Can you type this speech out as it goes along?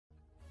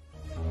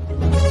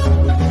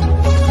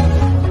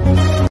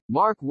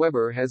Mark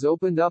Webber has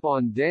opened up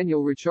on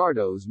Daniel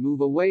Ricciardo's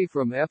move away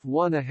from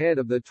F1 ahead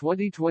of the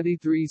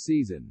 2023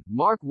 season.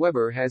 Mark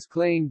Webber has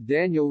claimed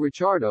Daniel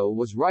Ricciardo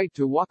was right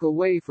to walk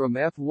away from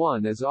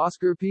F1 as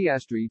Oscar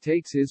Piastri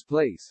takes his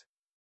place.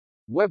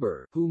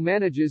 Webber, who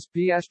manages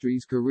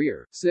Piastri's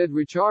career, said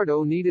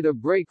Ricciardo needed a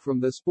break from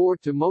the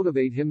sport to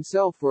motivate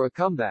himself for a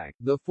comeback.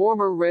 The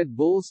former Red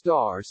Bull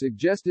star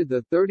suggested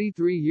the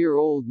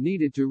 33-year-old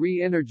needed to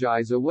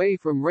re-energize away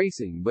from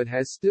racing but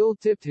has still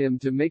tipped him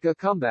to make a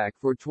comeback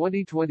for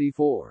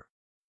 2024.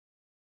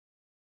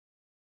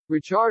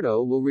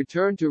 Ricciardo will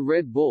return to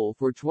Red Bull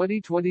for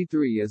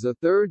 2023 as a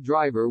third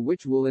driver,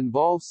 which will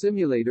involve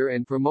simulator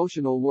and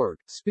promotional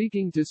work.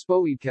 Speaking to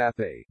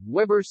Spoedcafe,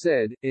 Webber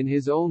said, in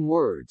his own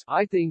words,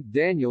 "I think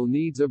Daniel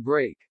needs a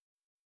break.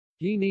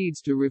 He needs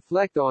to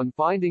reflect on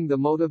finding the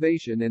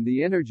motivation and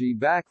the energy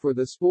back for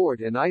the sport,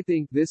 and I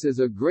think this is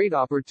a great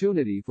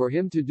opportunity for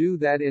him to do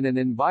that in an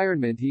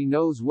environment he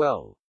knows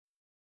well.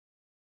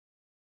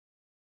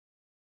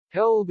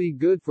 He'll be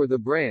good for the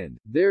brand,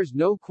 there's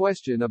no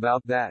question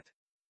about that.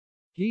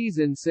 He's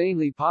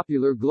insanely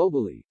popular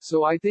globally,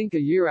 so I think a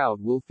year out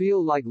will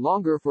feel like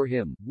longer for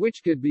him,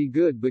 which could be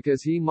good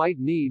because he might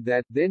need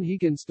that, then he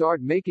can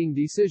start making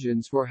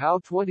decisions for how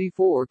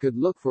 24 could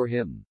look for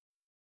him."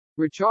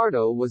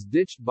 Ricciardo was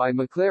ditched by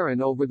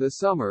McLaren over the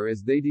summer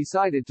as they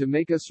decided to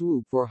make a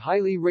swoop for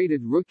highly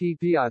rated rookie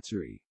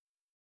Piastri.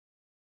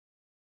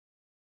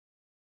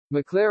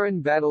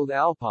 McLaren battled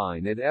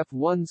Alpine at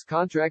F1's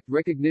Contract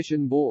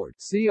Recognition Board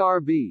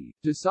 (CRB)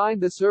 to sign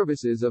the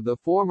services of the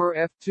former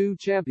F2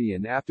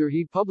 champion after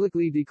he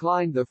publicly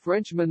declined the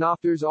French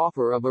Manofter's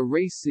offer of a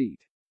race seat.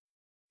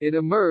 It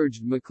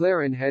emerged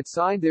McLaren had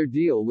signed their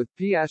deal with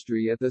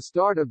Piastri at the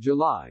start of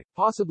July,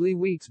 possibly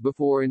weeks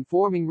before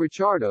informing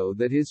Ricciardo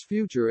that his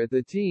future at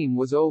the team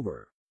was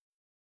over.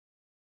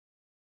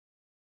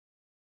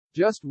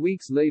 Just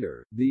weeks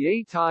later, the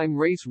 8-time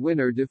race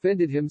winner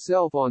defended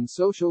himself on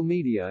social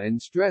media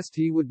and stressed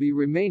he would be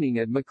remaining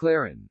at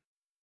McLaren.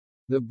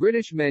 The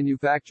British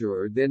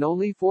manufacturer then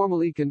only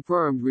formally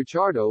confirmed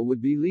Ricciardo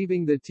would be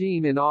leaving the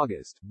team in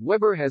August.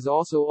 Webber has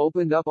also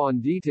opened up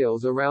on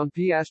details around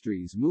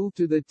Piastri's move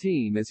to the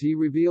team as he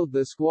revealed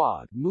the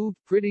squad moved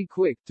pretty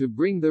quick to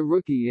bring the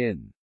rookie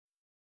in.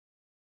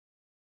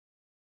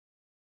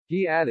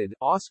 He added,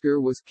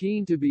 "Oscar was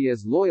keen to be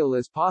as loyal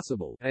as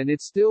possible, and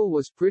it still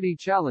was pretty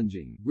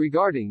challenging,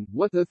 regarding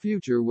what the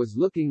future was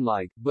looking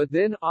like, but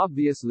then,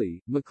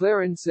 obviously,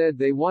 McLaren said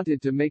they wanted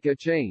to make a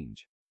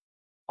change.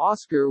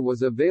 Oscar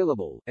was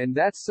available, and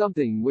that's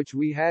something which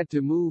we had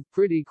to move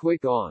pretty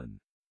quick on.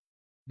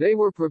 They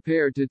were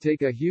prepared to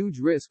take a huge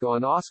risk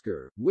on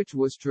Oscar, which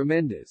was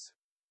tremendous.